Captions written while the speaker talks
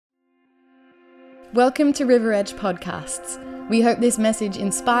Welcome to River Edge Podcasts. We hope this message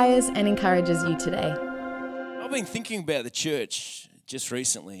inspires and encourages you today. I've been thinking about the church just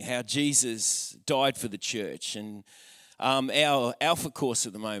recently, how Jesus died for the church, and our Alpha course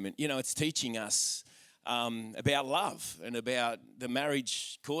at the moment, it's teaching us about love and about the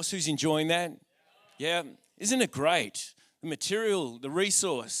marriage course. Who's enjoying that? Yeah, isn't it great? The material, the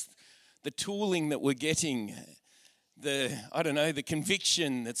resource, the tooling that we're getting, the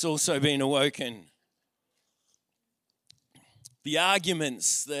conviction that's also been awoken. The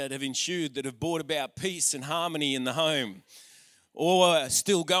arguments that have ensued that have brought about peace and harmony in the home, or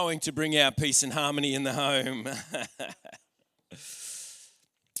still going to bring out peace and harmony in the home.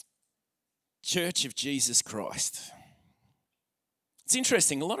 Church of Jesus Christ. It's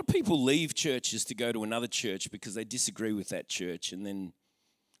interesting, a lot of people leave churches to go to another church because they disagree with that church, and then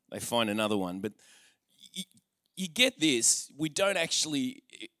they find another one. But you get this, it's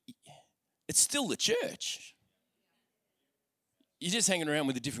still the church. You're just hanging around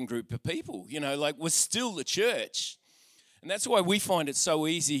with a different group of people, we're still the church. And that's why we find it so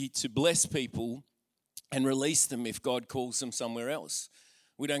easy to bless people and release them if God calls them somewhere else.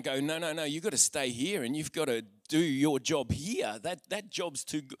 We don't go, no, you've got to stay here and you've got to do your job here. That job's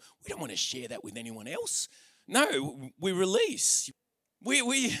too good. We don't want to share that with anyone else. No, we release.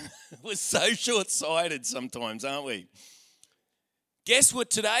 We're so short-sighted sometimes, aren't we? Guess what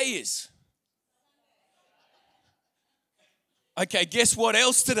today is? Okay, guess what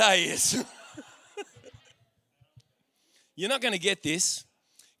else today is? You're not going to get this.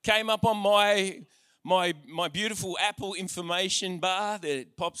 Came up on my beautiful Apple information bar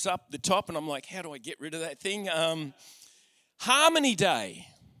that pops up the top, and I'm like, how do I get rid of that thing? Harmony Day.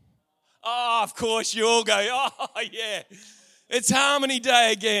 Oh, of course, you all go, oh, yeah. It's Harmony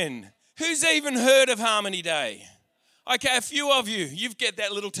Day again. Who's even heard of Harmony Day? Okay, a few of you. You get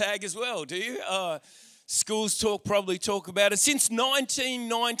that little tag as well, do you? Schools probably talk about it. Since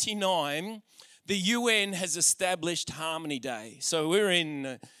 1999, the UN has established Harmony Day. So we're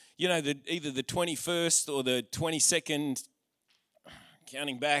in, either the 21st or the 22nd,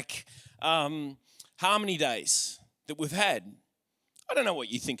 counting back, Harmony Days that we've had. I don't know what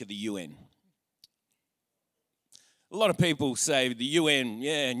you think of the UN. A lot of people say the UN,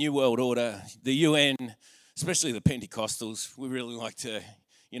 New World Order, the UN, especially the Pentecostals, we really like to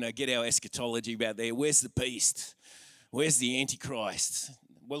get our eschatology about there. Where's the beast? Where's the Antichrist?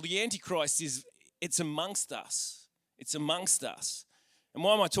 Well, the Antichrist it's amongst us. It's amongst us. And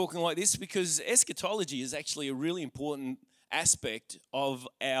why am I talking like this? Because eschatology is actually a really important aspect of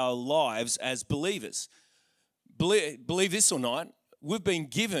our lives as believers. Believe this or not, we've been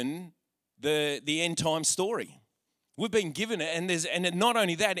given the end time story. We've been given it, and not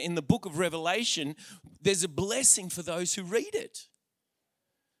only that, in the book of Revelation, there's a blessing for those who read it.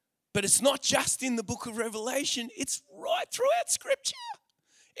 But it's not just in the book of Revelation, it's right throughout Scripture.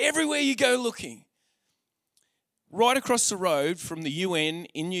 Everywhere you go looking. Right across the road from the UN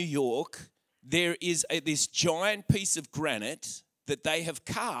in New York, there is this giant piece of granite that they have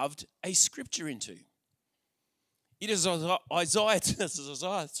carved a scripture into. It is Isaiah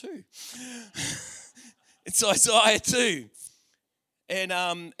 2. It's Isaiah 2.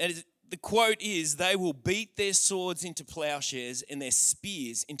 And the quote is, they will beat their swords into plowshares and their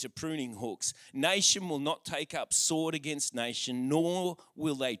spears into pruning hooks. Nation will not take up sword against nation, nor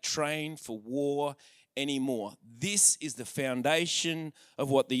will they train for war anymore. This is the foundation of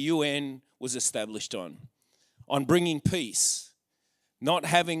what the UN was established on bringing peace, not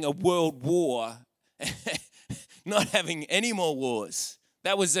having a world war, not having any more wars.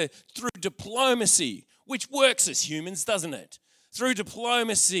 That was through diplomacy, which works as humans, doesn't it? Through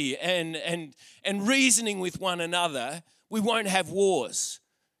diplomacy and reasoning with one another, we won't have wars.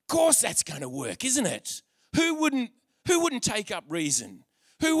 Of course that's going to work, isn't it? Who wouldn't take up reason?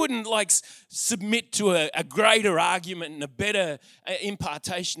 Who wouldn't submit to a greater argument and a better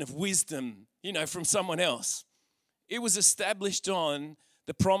impartation of wisdom, from someone else? It was established on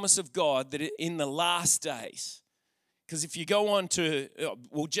the promise of God that in the last days, because if you go on to,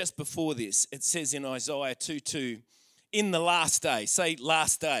 just before this, it says in Isaiah 2:2, in the last days. Say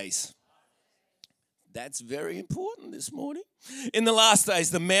last days. That's very important this morning. In the last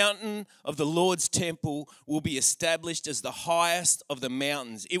days, the mountain of the Lord's temple will be established as the highest of the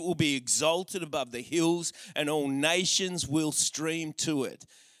mountains. It will be exalted above the hills, and all nations will stream to it.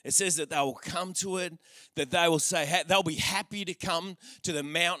 It says that they will come to it, that they will say, they'll be happy to come to the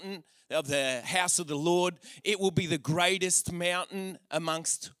mountain of the house of the Lord. It will be the greatest mountain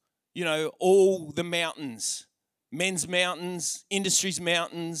amongst, all the mountains. Men's mountains, industry's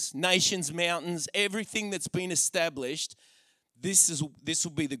mountains, nations' mountains, everything that's been established, this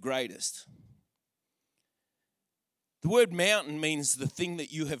will be the greatest. The word mountain means the thing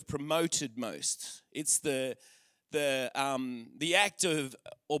that you have promoted most. It's the act of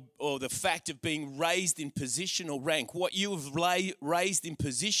or the fact of being raised in position or rank. What you have raised in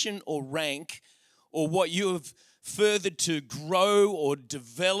position or rank, or what you have furthered to grow or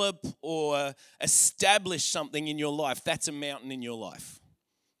develop or establish something in your life, that's a mountain in your life.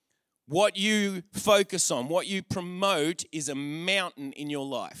 What you focus on, what you promote is a mountain in your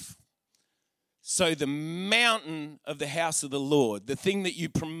life. So the mountain of the house of the Lord, the thing that you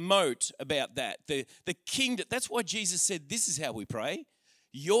promote about that, the kingdom, that's why Jesus said, this is how we pray.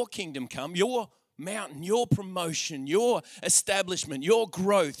 Your kingdom come, your mountain, your promotion, your establishment, your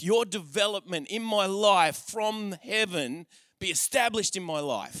growth, your development in my life from heaven be established in my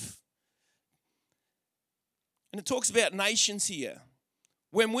life. And it talks about nations here.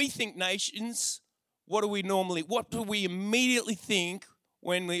 When we think nations, what do we immediately think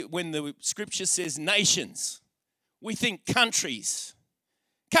when the scripture says nations? We think countries.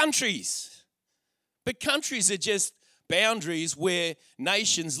 Countries. But countries are just boundaries where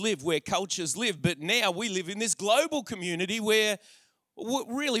nations live, where cultures live. But now we live in this global community where,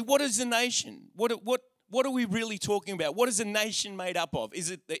 what is a nation? What are we really talking about? What is a nation made up of? Is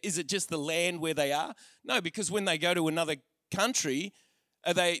it just the land where they are? No, because when they go to another country,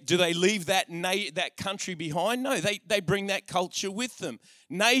 do they leave that country behind? No, they bring that culture with them.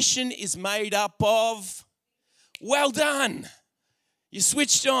 Nation is made up of, well done. You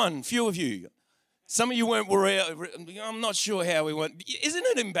switched on, few of you. Some of you weren't worried. I'm not sure how we went. Isn't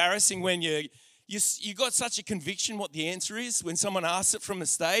it embarrassing when you got such a conviction what the answer is when someone asks it from the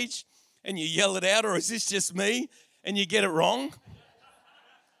stage and you yell it out, or is this just me, and you get it wrong?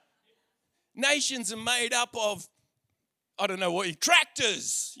 Nations are made up of, I don't know what,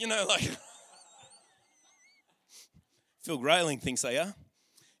 tractors, like. Phil Grayling thinks they are.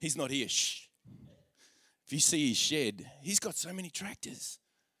 He's not here. Shh. If you see his shed, he's got so many tractors.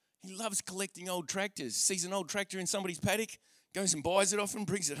 He loves collecting old tractors. Sees an old tractor in somebody's paddock, goes and buys it off him,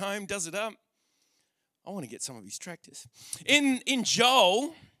 brings it home, does it up. I want to get some of his tractors. In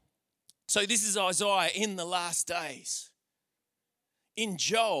Joel, so this is Isaiah in the last days. In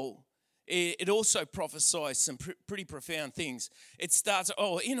Joel, it also prophesies some pretty profound things. It starts,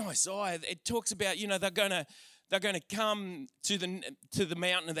 in Isaiah, it talks about, they're going to come to the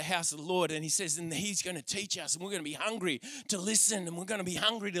mountain of the house of the Lord, and he says, and he's going to teach us, and we're going to be hungry to listen, and we're going to be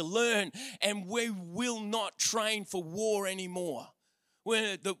hungry to learn, and we will not train for war anymore.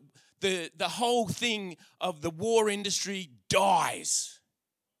 When the whole thing of the war industry dies.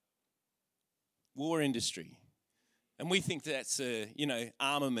 War industry. And we think that's,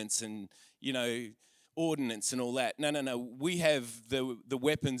 armaments and, ordnance and all that. No. We have the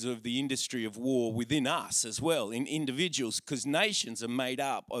weapons of the industry of war within us as well, in individuals, because nations are made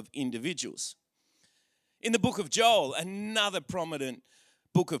up of individuals. In the book of Joel, another prominent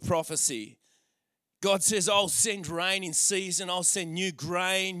book of prophecy, God says, I'll send rain in season, I'll send new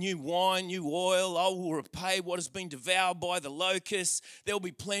grain, new wine, new oil, I will repay what has been devoured by the locusts, there'll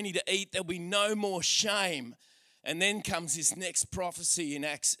be plenty to eat, there'll be no more shame. And then comes this next prophecy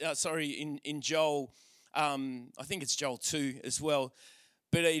in Joel, I think it's Joel 2 as well.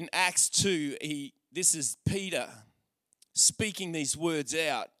 But in Acts 2, this is Peter speaking these words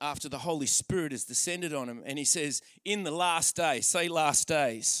out after the Holy Spirit has descended on him. And he says, in the last days, say last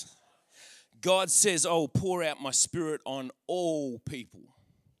days, God says, I will pour out my spirit on all people.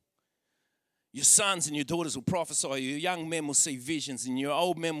 Your sons and your daughters will prophesy, your young men will see visions, and your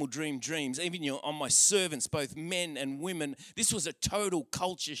old men will dream dreams. Even on my servants, both men and women. This was a total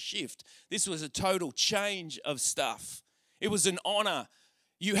culture shift. This was a total change of stuff. It was an honor.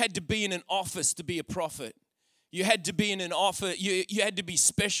 You had to be in an office to be a prophet. You had to be in an office. You had to be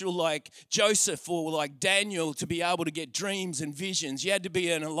special like Joseph or like Daniel to be able to get dreams and visions. You had to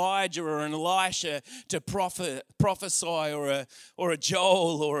be an Elijah or an Elisha to prophesy, or a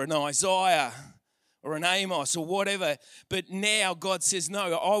Joel or an Isaiah or an Amos or whatever. But now God says,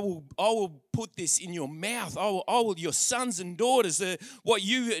 no, I will put this in your mouth. I will your sons and daughters, what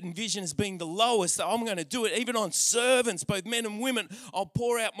you envision as being the lowest, I'm going to do it. Even on servants, both men and women, I'll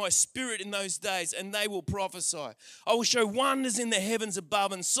pour out my spirit in those days and they will prophesy. I will show wonders in the heavens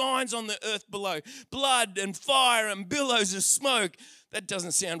above and signs on the earth below, blood and fire and billows of smoke. That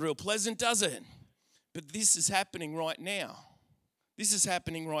doesn't sound real pleasant, does it? But this is happening right now. This is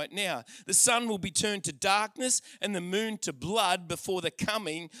happening right now. The sun will be turned to darkness and the moon to blood before the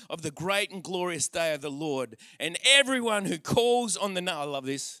coming of the great and glorious day of the Lord. And everyone who calls on the name, I love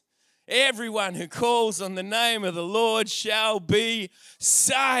this, everyone who calls on the name of the Lord shall be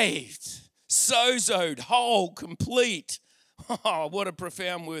saved. Sozoed, whole, complete. Oh, what a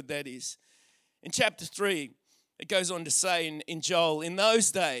profound word that is. In chapter 3, it goes on to say in Joel, in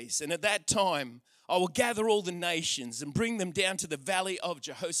those days and at that time, I will gather all the nations and bring them down to the valley of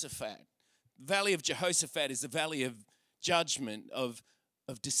Jehoshaphat. The valley of Jehoshaphat is the valley of judgment, of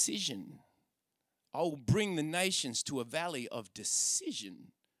decision. I will bring the nations to a valley of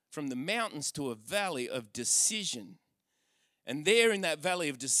decision, from the mountains to a valley of decision. And there in that valley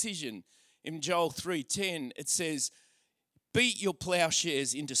of decision, in Joel 3:10, it says, beat your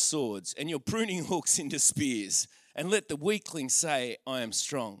plowshares into swords and your pruning hooks into spears, and let the weakling say, I am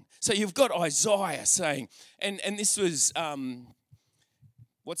strong. So you've got Isaiah saying, and this was,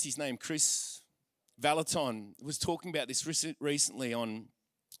 what's his name, Chris Valaton was talking about this recently on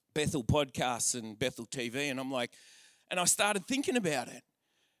Bethel Podcasts and Bethel TV, and I'm like, and I started thinking about it.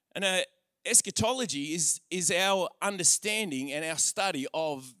 And eschatology is our understanding and our study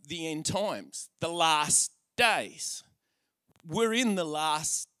of the end times, the last days. We're in the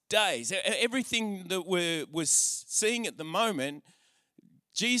last days. Everything that we're seeing at the moment,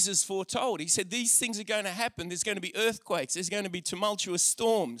 Jesus foretold. He said these things are going to happen. There's going to be earthquakes. There's going to be tumultuous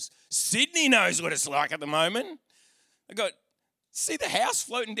storms. Sydney knows what it's like at the moment. See the house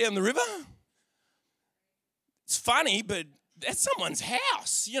floating down the river? It's funny, but that's someone's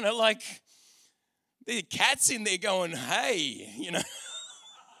house. Like there are cats in there going, hey,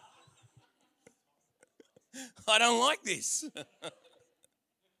 I don't like this.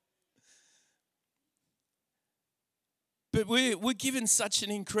 But we're given such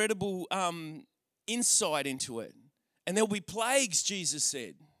an incredible insight into it. And there'll be plagues, Jesus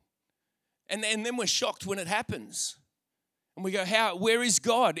said. And then we're shocked when it happens. And we go, where is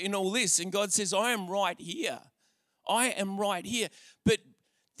God in all this? And God says, I am right here. I am right here. But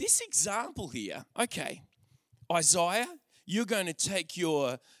this example here, okay, Isaiah, you're going to take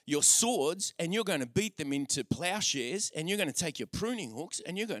your swords and you're going to beat them into plowshares, and you're going to take your pruning hooks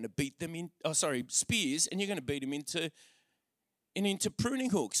and you're going to beat them spears, and you're going to beat them into pruning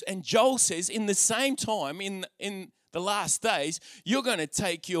hooks. And Joel says in the same time, in the last days, you're going to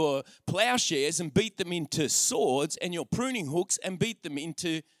take your plowshares and beat them into swords, and your pruning hooks and beat them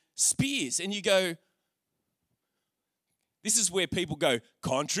into spears. And you go, this is where people go,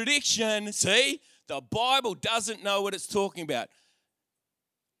 contradiction. See, the Bible doesn't know what it's talking about.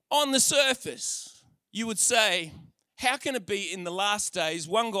 On the surface, you would say, how can it be in the last days,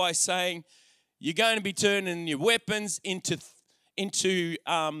 one guy saying, you're going to be turning your weapons into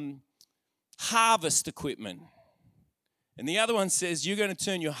harvest equipment. And the other one says, you're going to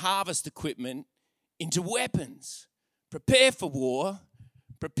turn your harvest equipment into weapons. Prepare for war,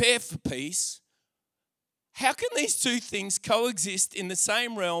 prepare for peace. How can these two things coexist in the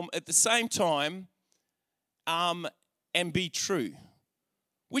same realm at the same time and be true?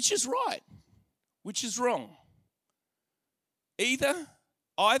 Which is right? Which is wrong? Either,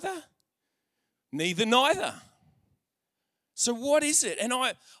 neither, neither. So what is it? And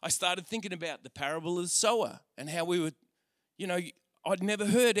I started thinking about the parable of the sower and how we would, I'd never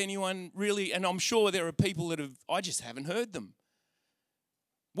heard anyone really, and I'm sure there are people I just haven't heard them.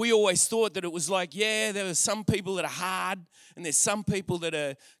 We always thought that it was like, there are some people that are hard, and there's some people that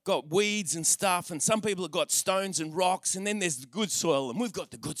are got weeds and stuff, and some people have got stones and rocks, and then there's the good soil, and we've got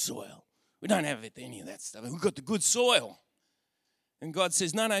the good soil. We don't have any of that stuff. We've got the good soil. And God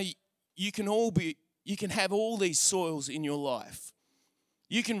says, no, you can have all these soils in your life.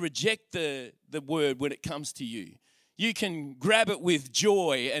 You can reject the word when it comes to you. You can grab it with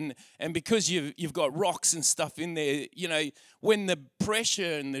joy, and because you've got rocks and stuff in there, when the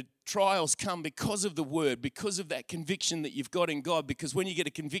pressure and the trials come because of the word, because of that conviction that you've got in God, because when you get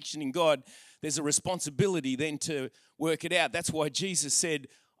a conviction in God, there's a responsibility then to work it out. That's why Jesus said,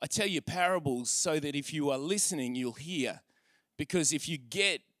 I tell you parables so that if you are listening, you'll hear. Because if you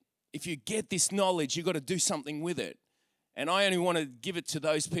get this knowledge, you've got to do something with it. And I only want to give it to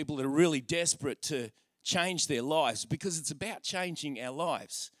those people that are really desperate to change their lives, because it's about changing our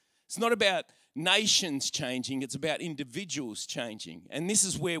lives. It's not about nations changing, it's about individuals changing. And this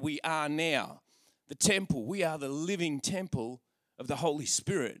is where we are now. The temple, we are the living temple of the Holy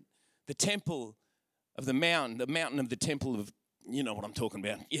Spirit. The temple of the mountain of the temple of, you know what I'm talking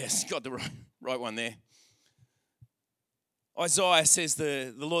about. Yes, got the right one there. Isaiah says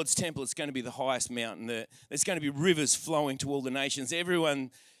the Lord's temple is going to be the highest mountain. There's going to be rivers flowing to all the nations.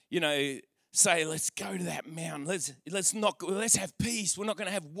 Everyone, say, let's go to that mountain. Let's have peace. We're not going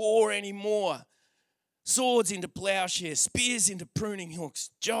to have war anymore. Swords into plowshares, spears into pruning hooks.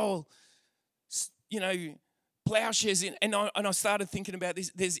 Joel, plowshares in. And I started thinking about this.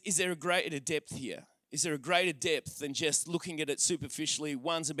 Is there a greater depth here? Is there a greater depth than just looking at it superficially?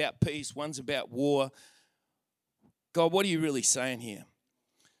 One's about peace, one's about war. God, what are you really saying here?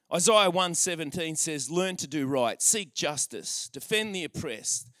 Isaiah 1:17 says, learn to do right, seek justice, defend the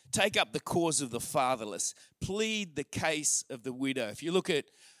oppressed, take up the cause of the fatherless, plead the case of the widow. If you look at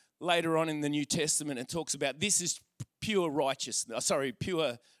later on in the New Testament, it talks about this is pure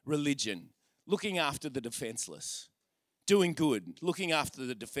religion, looking after the defenseless, doing good, looking after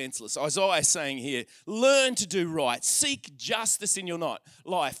the defenseless. Isaiah is saying here, learn to do right, seek justice in your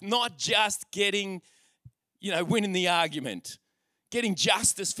life, not just winning the argument. Getting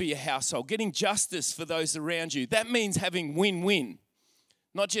justice for your household, getting justice for those around you. That means having win-win,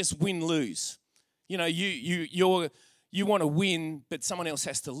 not just win-lose. You want to win, but someone else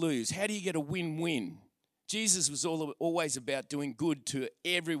has to lose. How do you get a win-win? Jesus was always about doing good to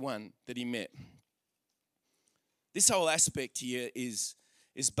everyone that he met. This whole aspect here is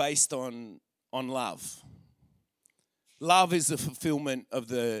based on love. Love is the fulfillment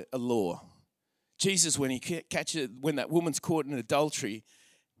of a law. Jesus, when that woman's caught in adultery,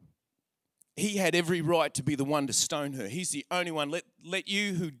 he had every right to be the one to stone her. He's the only one. Let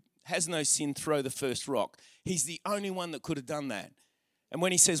you who has no sin throw the first rock. He's the only one that could have done that. And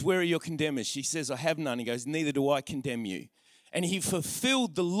when he says, where are your condemners? She says, I have none. He goes, neither do I condemn you. And he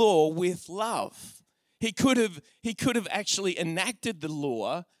fulfilled the law with love. He could have actually enacted the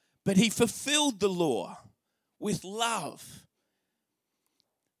law, but he fulfilled the law with love.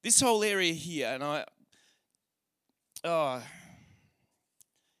 This whole area here, and I'll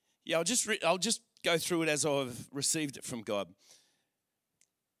just go through it as I've received it from God.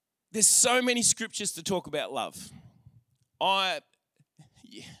 There's so many scriptures to talk about love. I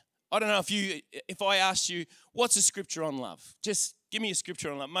don't know if I asked you, what's a scripture on love? Just give me a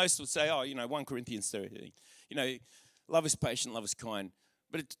scripture on love. Most would say, 1 Corinthians 13. Love is patient, love is kind.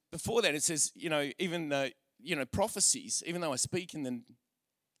 But before that, it says, even though, prophecies, even though I speak in the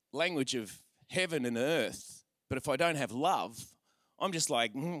language of heaven and earth, but if I don't have love, I'm just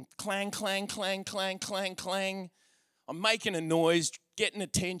like clang, clang, clang, clang, clang, clang. I'm making a noise, getting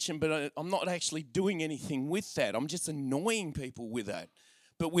attention, but I'm not actually doing anything with that. I'm just annoying people with that.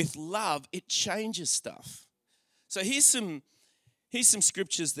 But with love, it changes stuff. So here's some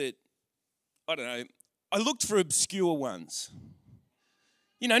scriptures that, I don't know, I looked for obscure ones.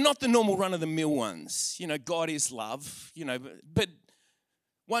 Not the normal run-of-the-mill ones. God is love, but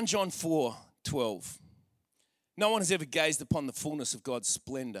 1 John 4:12. No one has ever gazed upon the fullness of God's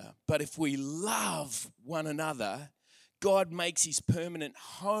splendor, but if we love one another, God makes his permanent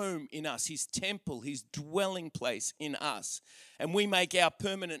home in us, his temple, his dwelling place in us. And we make our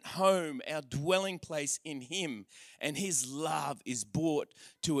permanent home, our dwelling place in him. And his love is brought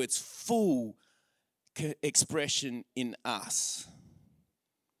to its full expression in us.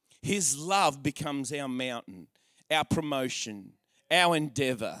 His love becomes our mountain, our promotion, our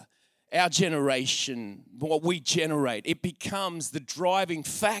endeavor, our generation, what we generate. It becomes the driving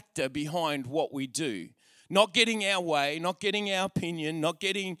factor behind what we do. Not getting our way, not getting our opinion, not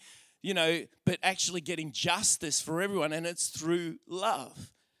getting, but actually getting justice for everyone, and it's through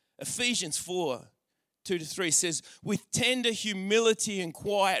love. Ephesians 4:2-3 says, with tender humility and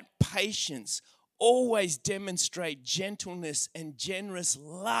quiet patience, always demonstrate gentleness and generous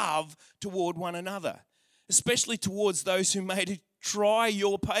love toward one another, especially towards those who may try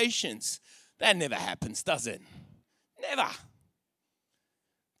your patience. That never happens, does it? Never.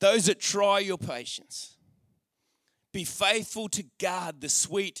 Those that try your patience. Be faithful to guard the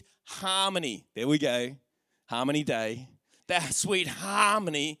sweet harmony. There we go. Harmony Day. That sweet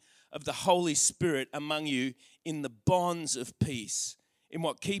harmony of the Holy Spirit among you in the bonds of peace. In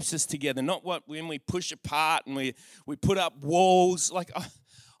what keeps us together. Not when we push apart and we put up walls. Like,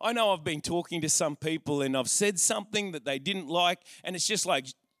 I know I've been talking to some people and I've said something that they didn't like, and it's just like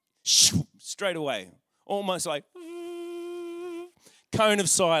straight away. Almost like cone of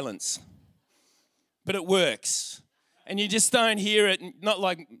silence. But it works. And you just don't hear it, not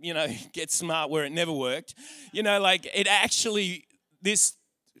like, Get Smart where it never worked. Like it actually, this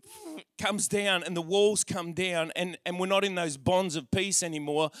comes down and the walls come down and we're not in those bonds of peace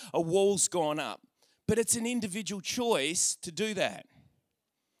anymore. A wall's gone up. But it's an individual choice to do that.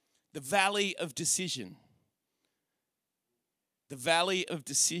 The valley of decision. The valley of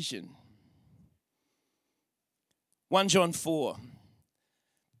decision. 1 John 4.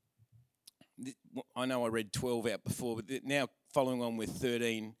 I know I read 12 out before, but now following on with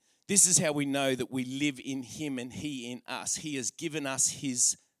 13. This is how we know that we live in him and he in us. He has given us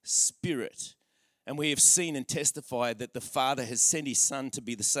his Spirit. And we have seen and testified that the Father has sent his Son to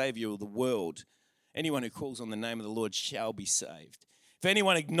be the Savior of the world. Anyone who calls on the name of the Lord shall be saved. If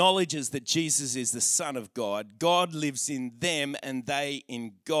anyone acknowledges that Jesus is the Son of God, God lives in them and they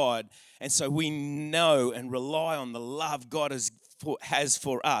in God. And so we know and rely on the love God has has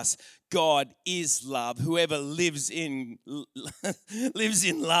for us. God is love. Whoever lives in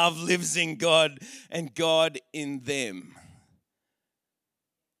love lives in God, and God in them.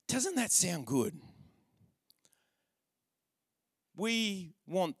 Doesn't that sound good? We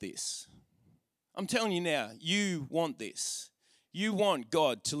want this. I'm telling you now, you want this. You want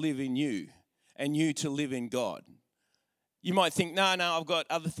God to live in you and you to live in God. You might think, no, I've got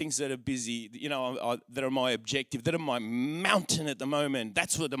other things that are busy, that are my objective, that are my mountain at the moment.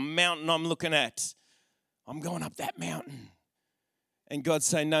 That's what the mountain I'm looking at. I'm going up that mountain. And God's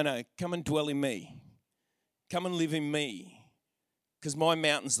saying, no, come and dwell in me. Come and live in me. Because my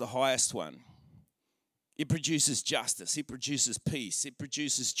mountain's the highest one. It produces justice. It produces peace. It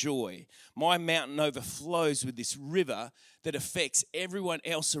produces joy. My mountain overflows with this river that affects everyone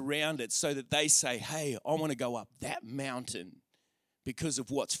else around it so that they say, hey, I want to go up that mountain because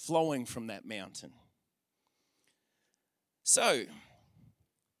of what's flowing from that mountain. So,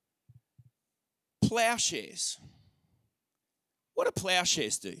 plowshares. What do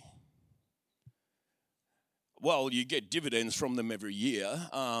plowshares do? Well, you get dividends from them every year.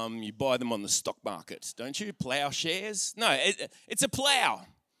 You buy them on the stock market, don't you? Plowshares? No, it's a plow.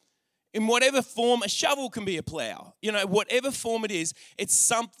 In whatever form, a shovel can be a plow. Whatever form it is, it's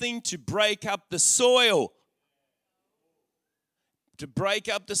something to break up the soil. To break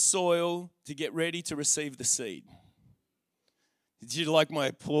up the soil to get ready to receive the seed. Did you like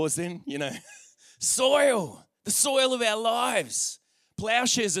my pause then? Soil, the soil of our lives.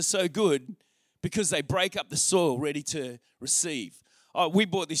 Plowshares are so good because they break up the soil ready to receive. We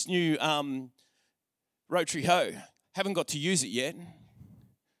bought this new rotary hoe. Haven't got to use it yet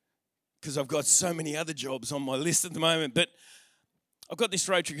because I've got so many other jobs on my list at the moment. But I've got this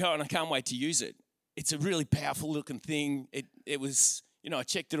rotary hoe and I can't wait to use it. It's a really powerful looking thing. It was, I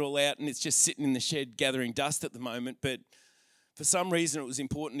checked it all out and it's just sitting in the shed gathering dust at the moment. But for some reason it was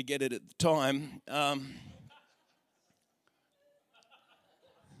important to get it at the time.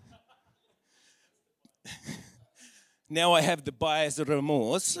 Now I have the buyer's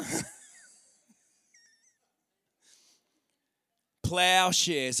remorse.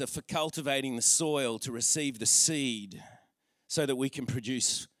 Plowshares are for cultivating the soil to receive the seed so that we can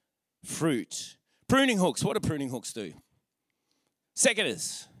produce fruit. Pruning hooks, what do pruning hooks do?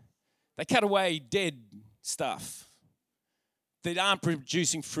 Secateurs, they cut away dead stuff that aren't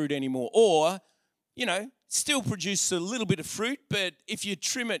producing fruit anymore. Or, still produce a little bit of fruit, but if you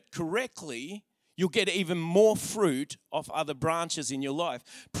trim it correctly, you'll get even more fruit off other branches in your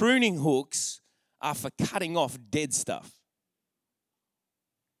life. Pruning hooks are for cutting off dead stuff.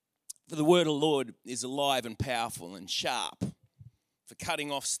 For the word of the Lord is alive and powerful and sharp, for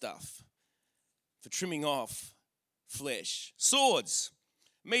cutting off stuff, for trimming off flesh. Swords,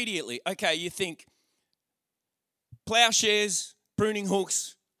 immediately. Okay, you think plowshares, pruning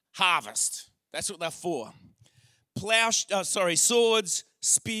hooks, harvest. That's what they're for. Swords,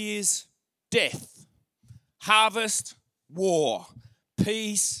 spears, death. Harvest, war.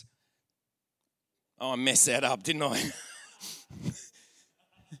 Peace. Oh, I messed that up, didn't I?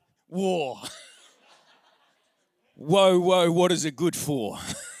 War. Whoa, what is it good for?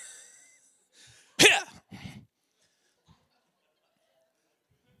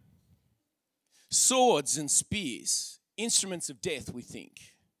 Swords and spears, instruments of death, we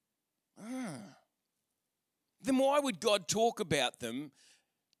think. Then why would God talk about them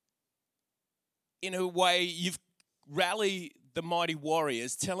in a way you've rally the mighty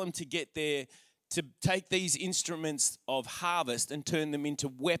warriors, tell them to get there, to take these instruments of harvest and turn them into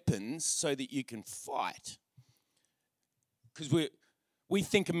weapons so that you can fight? Because we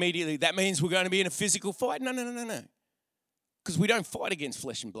think immediately that means we're going to be in a physical fight. No. Because we don't fight against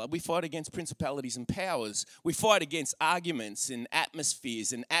flesh and blood. We fight against principalities and powers. We fight against arguments and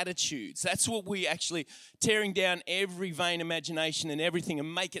atmospheres and attitudes. That's what we actually, tearing down every vain imagination and everything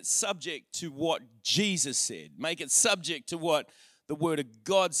and make it subject to what Jesus said. Make it subject to what the Word of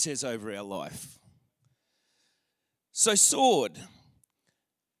God says over our life. So sword.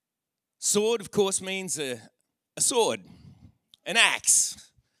 Sword, of course, means a sword, an axe,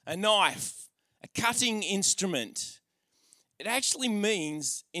 a knife, a cutting instrument. It actually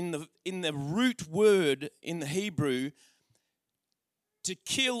means, in the root word in the Hebrew, to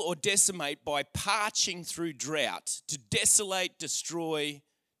kill or decimate by parching through drought, to desolate, destroy,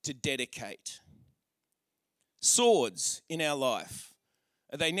 to dedicate. Swords in our life,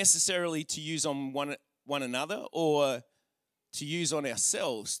 are they necessarily to use on one another or to use on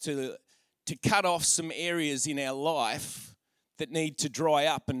ourselves, to cut off some areas in our life that need to dry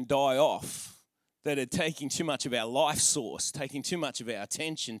up and die off? That are taking too much of our life source, taking too much of our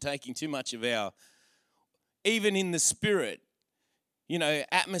attention, taking too much of our, even in the spirit,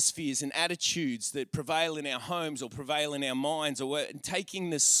 atmospheres and attitudes that prevail in our homes or prevail in our minds, or taking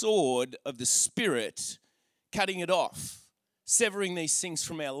the sword of the Spirit, cutting it off, severing these things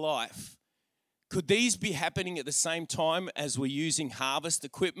from our life. Could these be happening at the same time as we're using harvest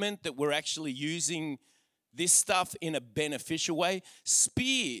equipment, that we're actually using this stuff in a beneficial way?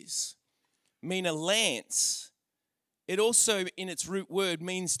 Spears mean a lance. It also, in its root word,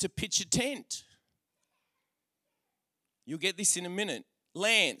 means to pitch a tent. You'll get this in a minute.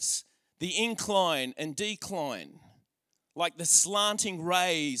 Lance, the incline and decline, like the slanting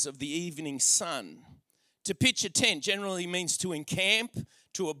rays of the evening sun. To pitch a tent generally means to encamp,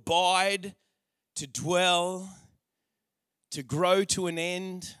 to abide, to dwell, to grow to an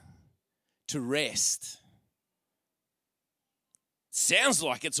end, to rest. Sounds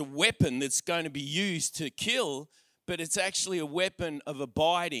like it's a weapon that's going to be used to kill, but it's actually a weapon of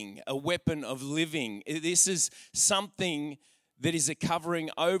abiding, a weapon of living. This is something that is a covering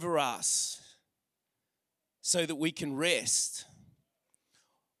over us so that we can rest.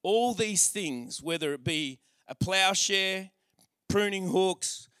 All these things, whether it be a plowshare, pruning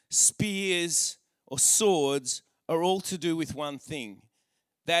hooks, spears, or swords, are all to do with one thing.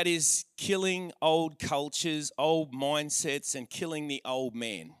 That is killing old cultures, old mindsets, and killing the old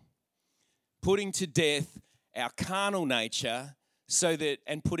man. Putting to death our carnal nature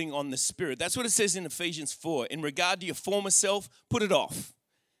and putting on the Spirit. That's what it says in Ephesians 4. In regard to your former self, put it off.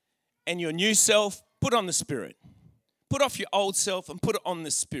 And your new self, put on the Spirit. Put off your old self and put it on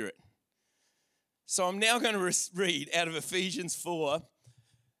the Spirit. So I'm now going to read out of Ephesians 4.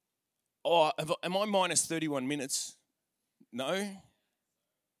 Oh, am I minus 31 minutes? No?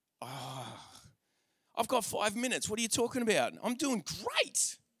 I've got 5 minutes. What are you talking about? I'm doing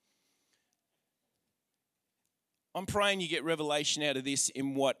great. I'm praying you get revelation out of this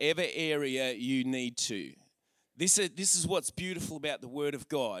in whatever area you need to. This is what's beautiful about the Word of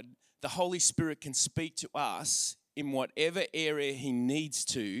God. The Holy Spirit can speak to us in whatever area He needs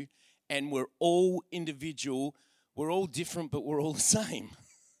to, and we're all individual. We're all different, but we're all the same.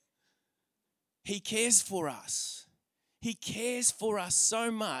 He cares for us. He cares for us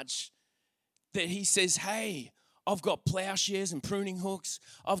so much that He says, hey, I've got plowshares and pruning hooks.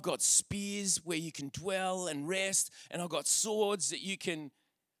 I've got spears where you can dwell and rest. And I've got swords that you can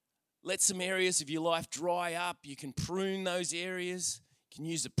let some areas of your life dry up. You can prune those areas. You can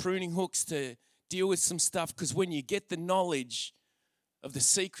use the pruning hooks to deal with some stuff. Because when you get the knowledge of the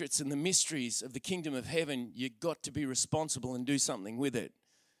secrets and the mysteries of the kingdom of heaven, you've got to be responsible and do something with it.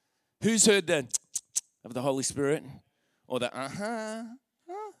 Who's heard the of the Holy Spirit? Or the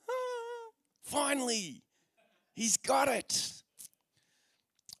finally, He's got it.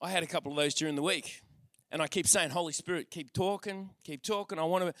 I had a couple of those during the week, and I keep saying, Holy Spirit, keep talking. I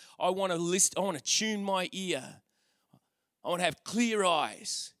want to tune my ear. I want to have clear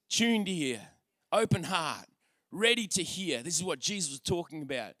eyes, tuned ear, open heart, ready to hear. This is what Jesus was talking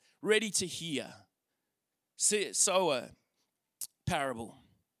about. Ready to hear. Sower parable.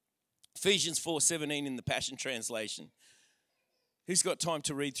 Ephesians 4:17 in the Passion Translation. Who's got time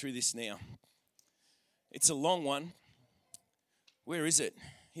to read through this now? It's a long one. Where is it?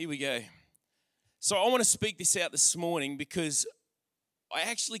 Here we go. So I want to speak this out this morning because I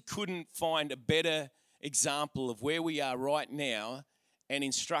actually couldn't find a better example of where we are right now and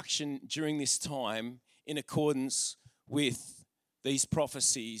instruction during this time in accordance with these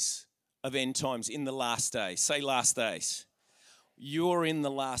prophecies of end times in the last days. Say last days. You're in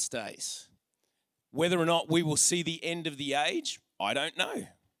the last days. Whether or not we will see the end of the age, I don't know.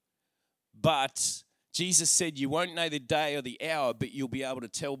 But Jesus said you won't know the day or the hour, but you'll be able to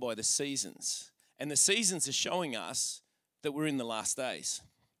tell by the seasons. And the seasons are showing us that we're in the last days.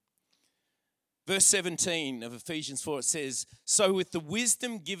 Verse 17 of Ephesians 4, it says, so with the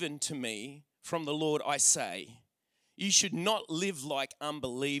wisdom given to me from the Lord, I say, you should not live like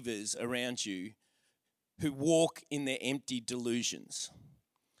unbelievers around you who walk in their empty delusions.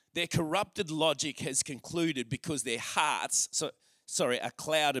 Their corrupted logic has concluded because their hearts, are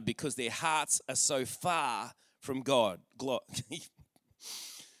clouded because their hearts are so far from God. I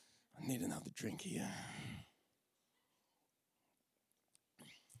need another drink here.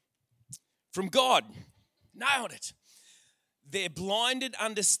 From God. Nailed it. Their blinded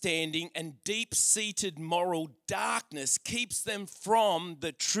understanding and deep-seated moral darkness keeps them from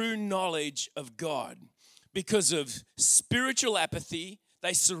the true knowledge of God. Because of spiritual apathy,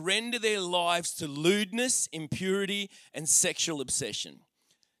 they surrender their lives to lewdness, impurity, and sexual obsession.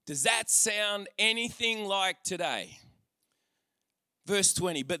 Does that sound anything like today? Verse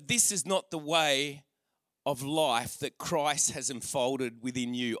 20, but this is not the way of life that Christ has unfolded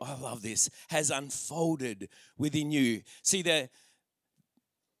within you. I love this. Has unfolded within you. See,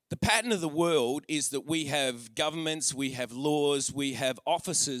 pattern of the world is that we have governments, we have laws, we have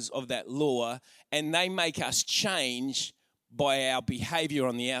officers of that law, and they make us change by our behavior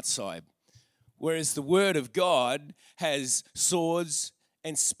on the outside. Whereas the Word of God has swords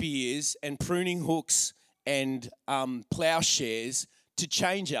and spears and pruning hooks and plowshares to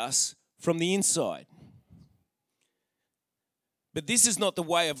change us from the inside. But this is not the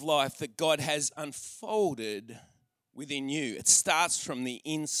way of life that God has unfolded within you. It starts from the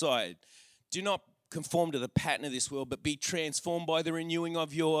inside. Do not conform to the pattern of this world, but be transformed by the renewing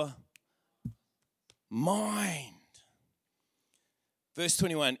of your mind. Verse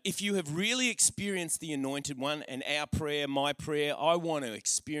 21, if you have really experienced the Anointed One, and our prayer, my prayer, I want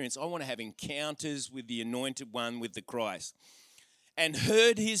to have encounters with the Anointed One, with the Christ, and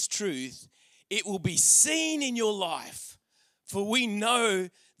heard his truth, it will be seen in your life. For we know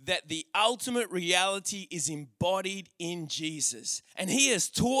that the ultimate reality is embodied in Jesus. And he has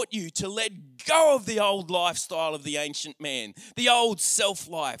taught you to let go of the old lifestyle of the ancient man, the old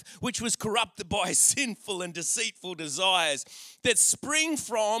self-life, which was corrupted by sinful and deceitful desires that spring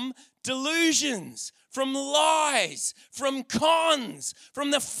from delusions, from lies, from cons, from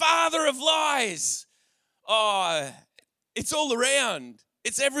the father of lies. Oh, it's all around.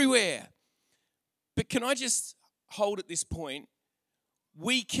 It's everywhere. But can I just hold at this point?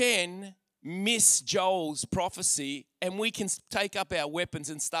 We can miss Joel's prophecy and we can take up our weapons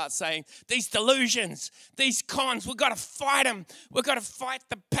and start saying, these delusions, these cons, we've got to fight them. We've got to fight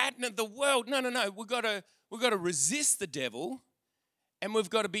the pattern of the world. No. We've got to resist the devil, and we've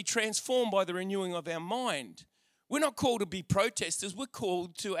got to be transformed by the renewing of our mind. We're not called to be protesters. We're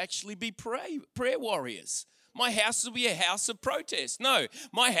called to actually be prayer warriors. My house will be a house of protest. No,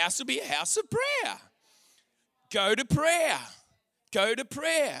 my house will be a house of prayer. Go to prayer. Go to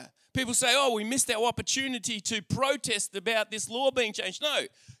prayer. People say, oh, we missed our opportunity to protest about this law being changed. No,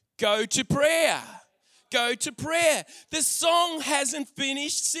 go to prayer. Go to prayer. The song hasn't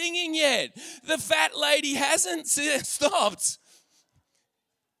finished singing yet. The fat lady hasn't stopped.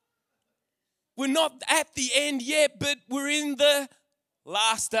 We're not at the end yet, but we're in the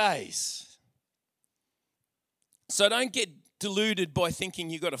last days. So don't get deluded by thinking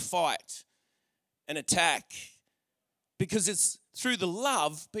you've got to fight and attack, because it's through the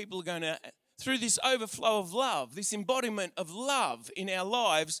love, people are going to, through this overflow of love, this embodiment of love in our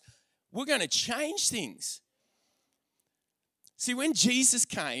lives, we're going to change things. See, when Jesus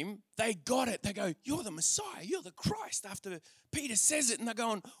came, they got it. They go, you're the Messiah, you're the Christ. After Peter says it, and they're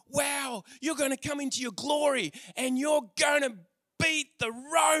going, wow, you're going to come into your glory and you're going to beat the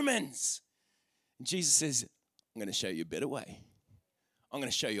Romans. And Jesus says, I'm going to show you a better way. I'm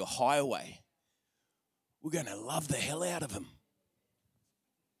going to show you a higher way. We're going to love the hell out of them.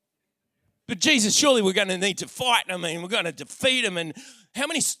 But Jesus, surely we're going to need to fight. I mean, we're going to defeat them. And how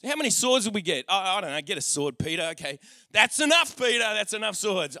many swords will we get? I don't know. Get a sword, Peter. Okay, that's enough, Peter. That's enough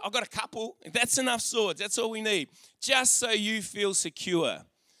swords. I've got a couple. That's enough swords. That's all we need. Just so you feel secure.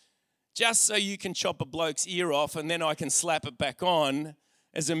 Just so you can chop a bloke's ear off and then I can slap it back on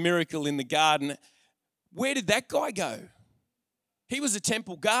as a miracle in the garden. Where did that guy go? He was a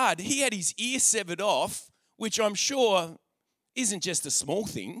temple guard. He had his ear severed off, which I'm sure isn't just a small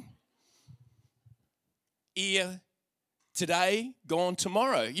thing. Ear today, gone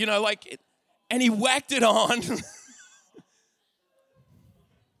tomorrow. You know, and he whacked it on.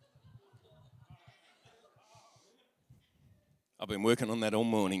 I've been working on that all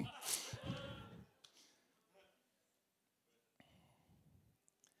morning.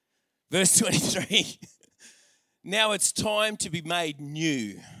 Verse 23. Now it's time to be made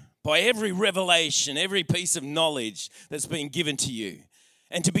new by every revelation, every piece of knowledge that's been given to you,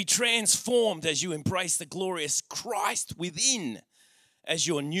 and to be transformed as you embrace the glorious Christ within as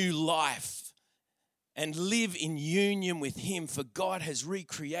your new life and live in union with him, for God has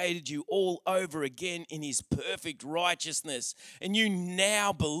recreated you all over again in his perfect righteousness, and you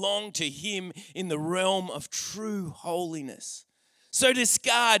now belong to him in the realm of true holiness. So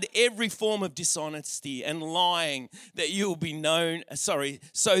discard every form of dishonesty and lying so that you will be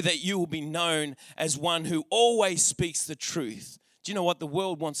known as one who always speaks the truth. Do you know what? The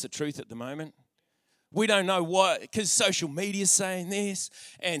world wants the truth at the moment. We don't know what, because social media is saying this,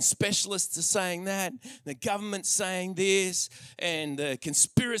 and specialists are saying that, the government's saying this, and the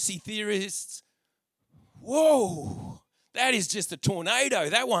conspiracy theorists. Whoa, that is just a tornado.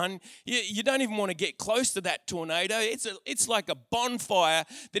 That one, you don't even want to get close to that tornado. It's like a bonfire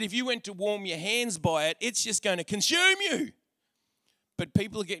that if you went to warm your hands by it, it's just going to consume you. But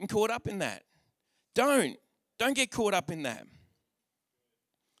people are getting caught up in that. Don't get caught up in that.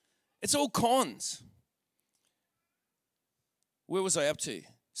 It's all cons. Where was I up to?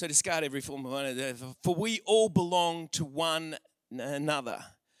 So discard every form of honor. For we all belong to one another.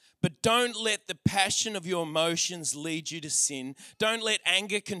 But don't let the passion of your emotions lead you to sin. Don't let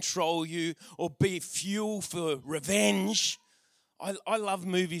anger control you or be fuel for revenge. I love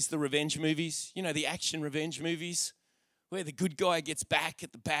movies, the revenge movies, the action revenge movies, where the good guy gets back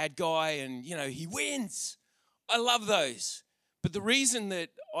at the bad guy and, he wins. I love those. But the reason that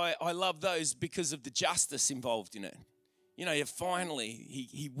I love those because of the justice involved in it. Finally,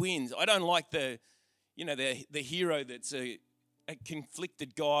 he wins. I don't like the hero that's a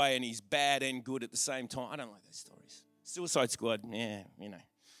conflicted guy and he's bad and good at the same time. I don't like those stories. Suicide Squad,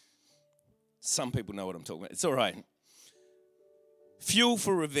 some people know what I'm talking about. It's all right. Fuel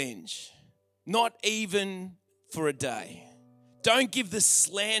for revenge, not even for a day. Don't give the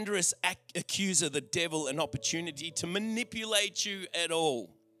slanderous accuser, the devil, an opportunity to manipulate you at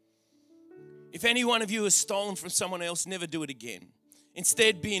all. If any one of you has stolen from someone else, never do it again.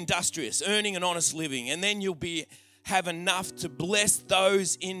 Instead, be industrious, earning an honest living, and then you'll have enough to bless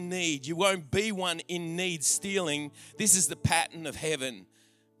those in need. You won't be one in need stealing. This is the pattern of heaven.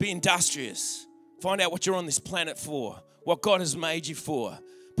 Be industrious. Find out what you're on this planet for, what God has made you for.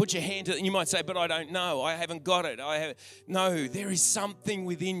 Put your hand to it, and you might say, but I don't know. I haven't got it. No, there is something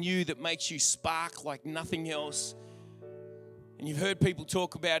within you that makes you spark like nothing else. And you've heard people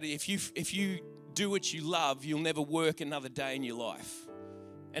talk about it. If you do what you love, you'll never work another day in your life.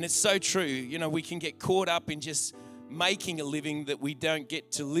 And it's so true. We can get caught up in just making a living that we don't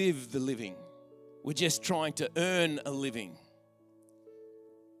get to live the living. We're just trying to earn a living.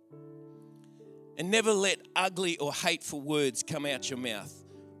 And never let ugly or hateful words come out your mouth.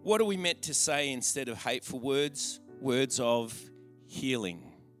 What are we meant to say instead of hateful words? Words of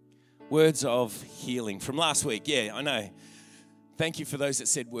healing. Words of healing. From last week, I know. Thank you for those that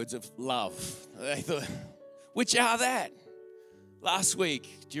said words of love. They thought, which are that? Last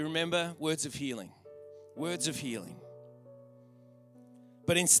week, do you remember? Words of healing. Words of healing.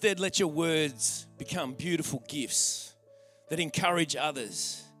 But instead, let your words become beautiful gifts that encourage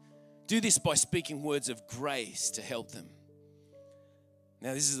others. Do this by speaking words of grace to help them.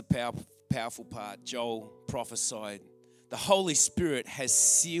 Now, this is the powerful part. Joel prophesied. The Holy Spirit has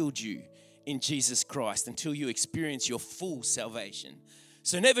sealed you in Jesus Christ until you experience your full salvation.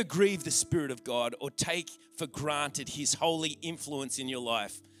 So never grieve the Spirit of God or take for granted His holy influence in your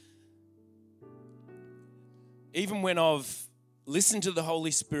life. Even when I've listened to the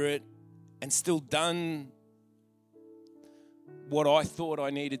Holy Spirit and still done what I thought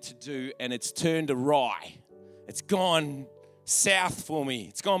I needed to do, and it's turned awry. It's gone south for me.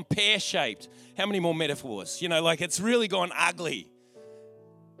 It's gone pear-shaped. How many more metaphors? It's really gone ugly.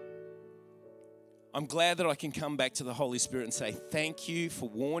 I'm glad that I can come back to the Holy Spirit and say, thank you for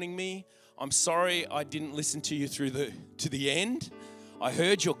warning me. I'm sorry I didn't listen to you to the end. I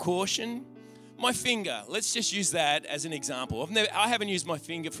heard your caution. My finger, let's just use that as an example. I haven't used my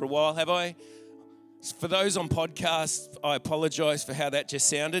finger for a while, have I? For those on podcasts, I apologize for how that just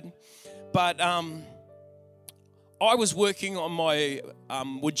sounded. But I was working on my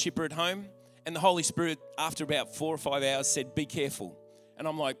wood chipper at home, and the Holy Spirit, after about 4 or 5 hours, said, be careful. And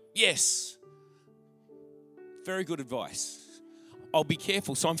I'm like, yes. Very good advice. I'll be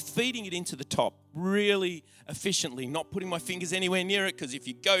careful. So I'm feeding it into the top really efficiently, not putting my fingers anywhere near it, because if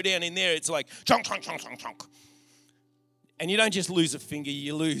you go down in there, it's like chonk, chonk, chonk, chonk, chonk. And you don't just lose a finger,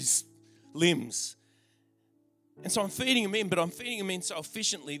 you lose limbs. And so I'm feeding them in, but I'm feeding them in so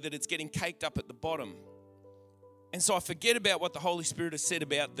efficiently that it's getting caked up at the bottom. And so I forget about what the Holy Spirit has said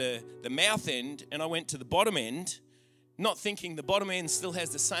about the mouth end, and I went to the bottom end, not thinking the bottom end still has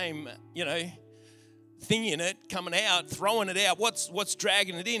the same, thing in it coming out, throwing it out. What's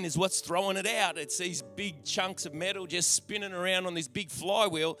dragging it in is what's throwing it out. It's these big chunks of metal just spinning around on this big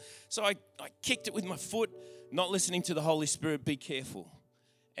flywheel. So I kicked it with my foot, not listening to the Holy Spirit, be careful.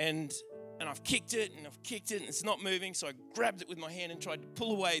 And I've kicked it and it's not moving. So I grabbed it with my hand and tried to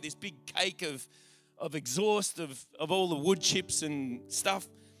pull away this big cake of exhaust of all the wood chips and stuff.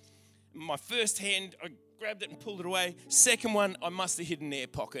 My first hand, I grabbed it and pulled it away. Second one, I must have hit an air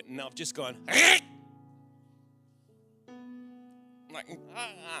pocket, and I've just gone, like,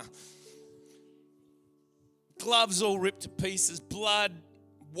 gloves all ripped to pieces, blood,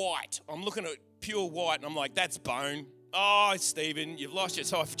 white. I'm looking at pure white, and I'm like, that's bone. Oh, Stephen, you've lost it.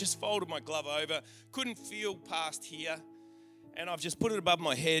 So I've just folded my glove over, couldn't feel past here, and I've just put it above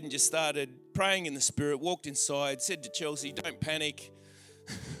my head and just started praying in the Spirit, walked inside, said to Chelsea, don't panic.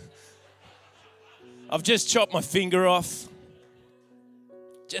 I've just chopped my finger off.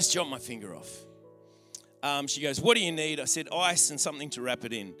 Just chopped my finger off. She goes, what do you need? I said, ice and something to wrap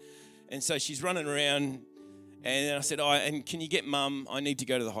it in. And so she's running around And I said, and can you get Mum? I need to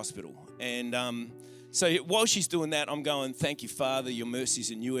go to the hospital. And so while she's doing that, I'm going, thank you, Father, your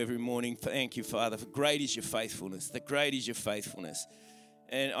mercies are new every morning. Thank you, Father, for great is your faithfulness. The great is your faithfulness.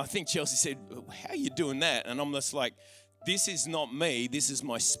 And I think Chelsea said, how are you doing that? And I'm just like, this is not me. This is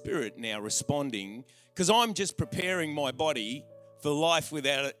my spirit now responding, because I'm just preparing my body for life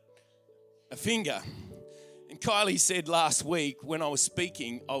without a finger. And Kylie said last week when I was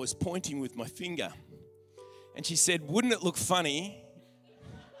speaking, I was pointing with my finger. And she said, wouldn't it look funny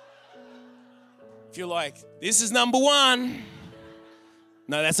if you're like, this is number one?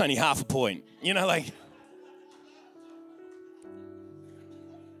 No, that's only half a point.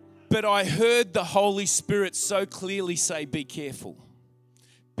 But I heard the Holy Spirit so clearly say, be careful.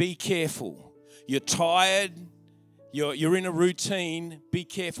 Be careful. You're tired. You're in a routine. Be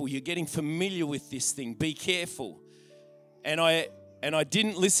careful. You're getting familiar with this thing. Be careful. And I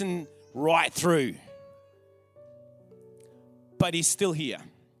didn't listen right through. But he's still here.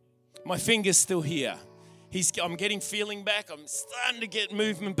 My finger's still here. I'm getting feeling back. I'm starting to get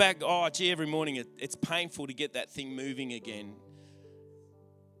movement back. Oh, gee, every morning it's painful to get that thing moving again.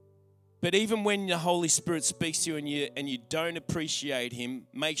 But even when the Holy Spirit speaks to you and you don't appreciate him,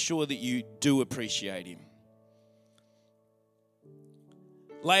 make sure that you do appreciate him.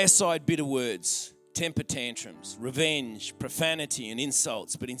 Lay aside bitter words, temper tantrums, revenge, profanity, and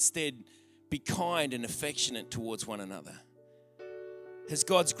insults, but instead be kind and affectionate towards one another. Has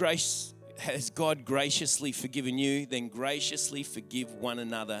God graciously forgiven you? Then graciously forgive one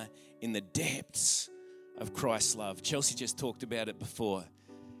another in the depths of Christ's love. Chelsea just talked about it before.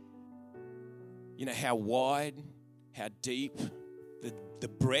 You know how wide, how deep, the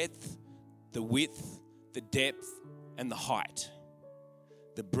breadth, the width, the depth, and the height.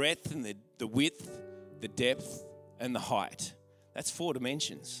 The breadth and the width, the depth, and the height. That's 4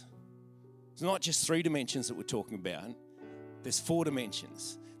 dimensions. It's not just 3 dimensions that we're talking about. There's 4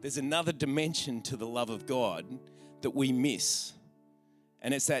 dimensions. There's another dimension to the love of God that we miss.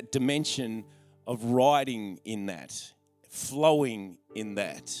 And it's that dimension of riding in that, flowing in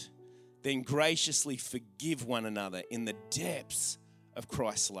that. Then graciously forgive one another in the depths of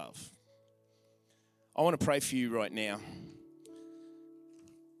Christ's love. I want to pray for you right now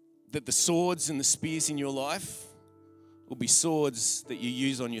that the swords and the spears in your life will be swords that you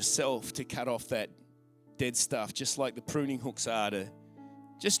use on yourself to cut off that dead stuff, just like the pruning hooks are to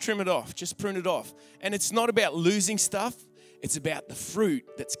just trim it off, just prune it off. And it's not about losing stuff, it's about the fruit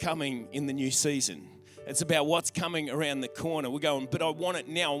that's coming in the new season. It's about what's coming around the corner. We're going, but I want it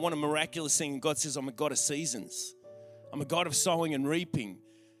now. I want a miraculous thing. And God says, I'm a God of seasons. I'm a God of sowing and reaping.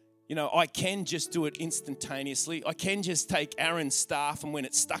 I can just do it instantaneously. I can just take Aaron's staff, and when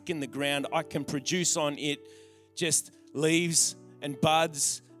it's stuck in the ground, I can produce on it just leaves and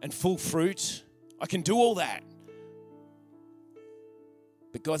buds and full fruit. I can do all that.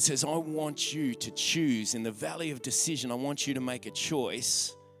 But God says, I want you to choose in the valley of decision. I want you to make a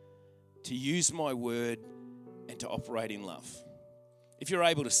choice to use my word and to operate in love. If you're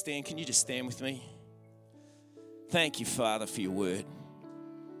able to stand, can you just stand with me? Thank you, Father, for your word.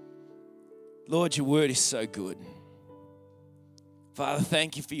 Lord, your word is so good. Father,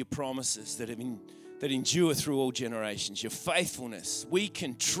 thank you for your promises that endure through all generations, your faithfulness. We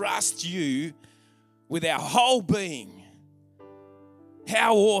can trust you with our whole being.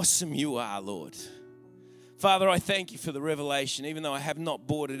 How awesome you are, Lord. Father, I thank you for the revelation, even though I have not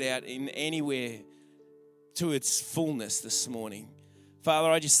brought it out in anywhere to its fullness this morning. Father,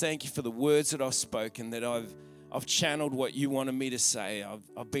 I just thank you for the words that I've spoken, that I've channeled what you wanted me to say.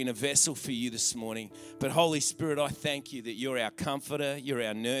 I've been a vessel for you this morning. But Holy Spirit, I thank you that you're our comforter, you're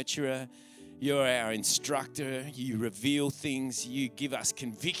our nurturer, you're our instructor, you reveal things, you give us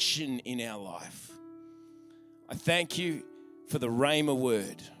conviction in our life. I thank you for the Rhema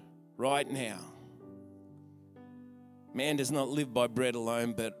word right now. Man does not live by bread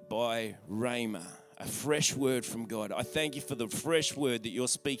alone, but by Rhema, a fresh word from God. I thank you for the fresh word that you're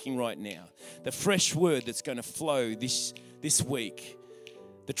speaking right now, the fresh word that's going to flow this week,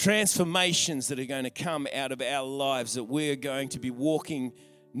 the transformations that are going to come out of our lives, that we're going to be walking,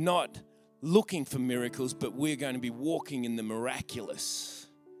 not looking for miracles, but we're going to be walking in the miraculous.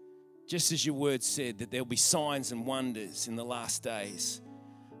 Just as your word said, that there'll be signs and wonders in the last days.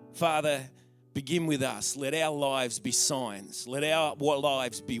 Father, begin with us. Let our lives be signs. Let our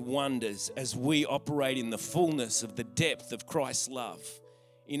lives be wonders as we operate in the fullness of the depth of Christ's love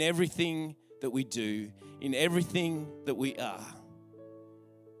in everything that we do, in everything that we are,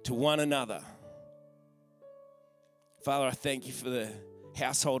 to one another. Father, I thank you for the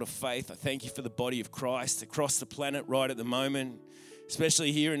household of faith. I thank you for the body of Christ across the planet right at the moment,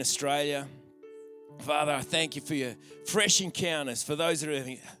 especially here in Australia. Father, I thank you for your fresh encounters, for those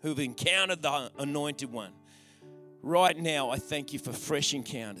who've encountered the Anointed One. Right now, I thank you for fresh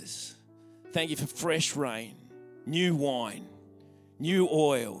encounters. Thank you for fresh rain, new wine, new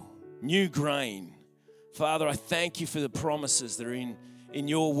oil, new grain. Father, I thank you for the promises that are in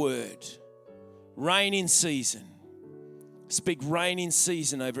your word. Rain in season. Speak rain in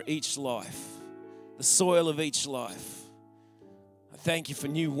season over each life, the soil of each life. I thank you for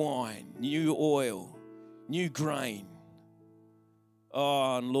new wine, new oil, new grain.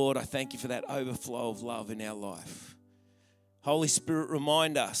 Oh, and Lord, I thank you for that overflow of love in our life. Holy Spirit,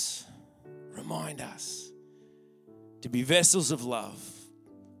 remind us to be vessels of love,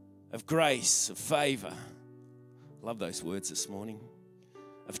 of grace, of favor. Love those words this morning.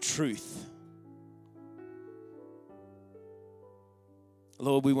 Of truth.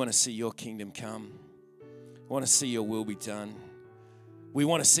 Lord, we want to see your kingdom come. We want to see your will be done. We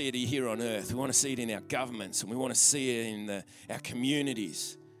want to see it here on earth. We want to see it in our governments, and we want to see it in our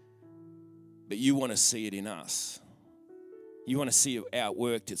communities. But you want to see it in us. You want to see it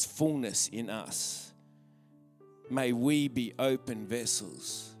outworked, its fullness in us. May we be open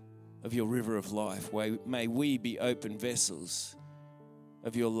vessels of your river of life. May we be open vessels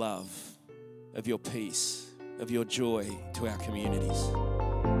of your love, of your peace, of your joy to our communities.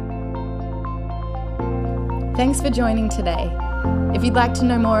 Thanks for joining today. If you'd like to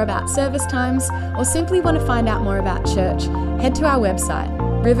know more about service times or simply want to find out more about church, head to our website,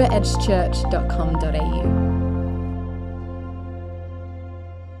 riveredgechurch.com.au.